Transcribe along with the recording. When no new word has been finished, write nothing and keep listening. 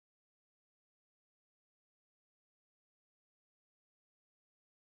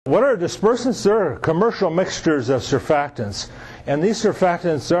what are dispersants? They're commercial mixtures of surfactants. And these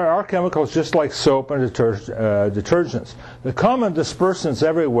surfactants are chemicals just like soap and detergents. The common dispersants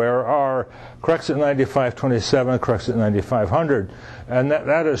everywhere are Crexit 9527, Crexit 9500. And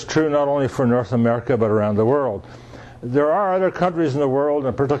that is true not only for North America but around the world. There are other countries in the world,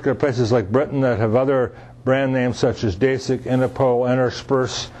 in particular places like Britain, that have other brand names such as Dasic, Inipol,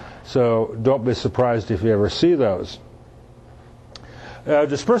 Intersperse. So don't be surprised if you ever see those.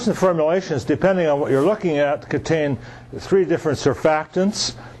 Dispersant formulations, depending on what you're looking at, contain 3 different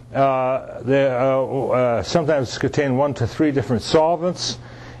surfactants. They sometimes contain 1 to 3 different solvents.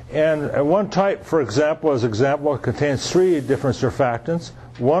 And one type, for example, contains 3 different surfactants,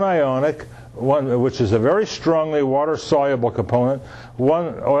 1 ionic, one which is a very strongly water-soluble component,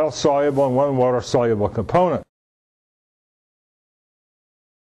 1 oil-soluble, and 1 water-soluble component.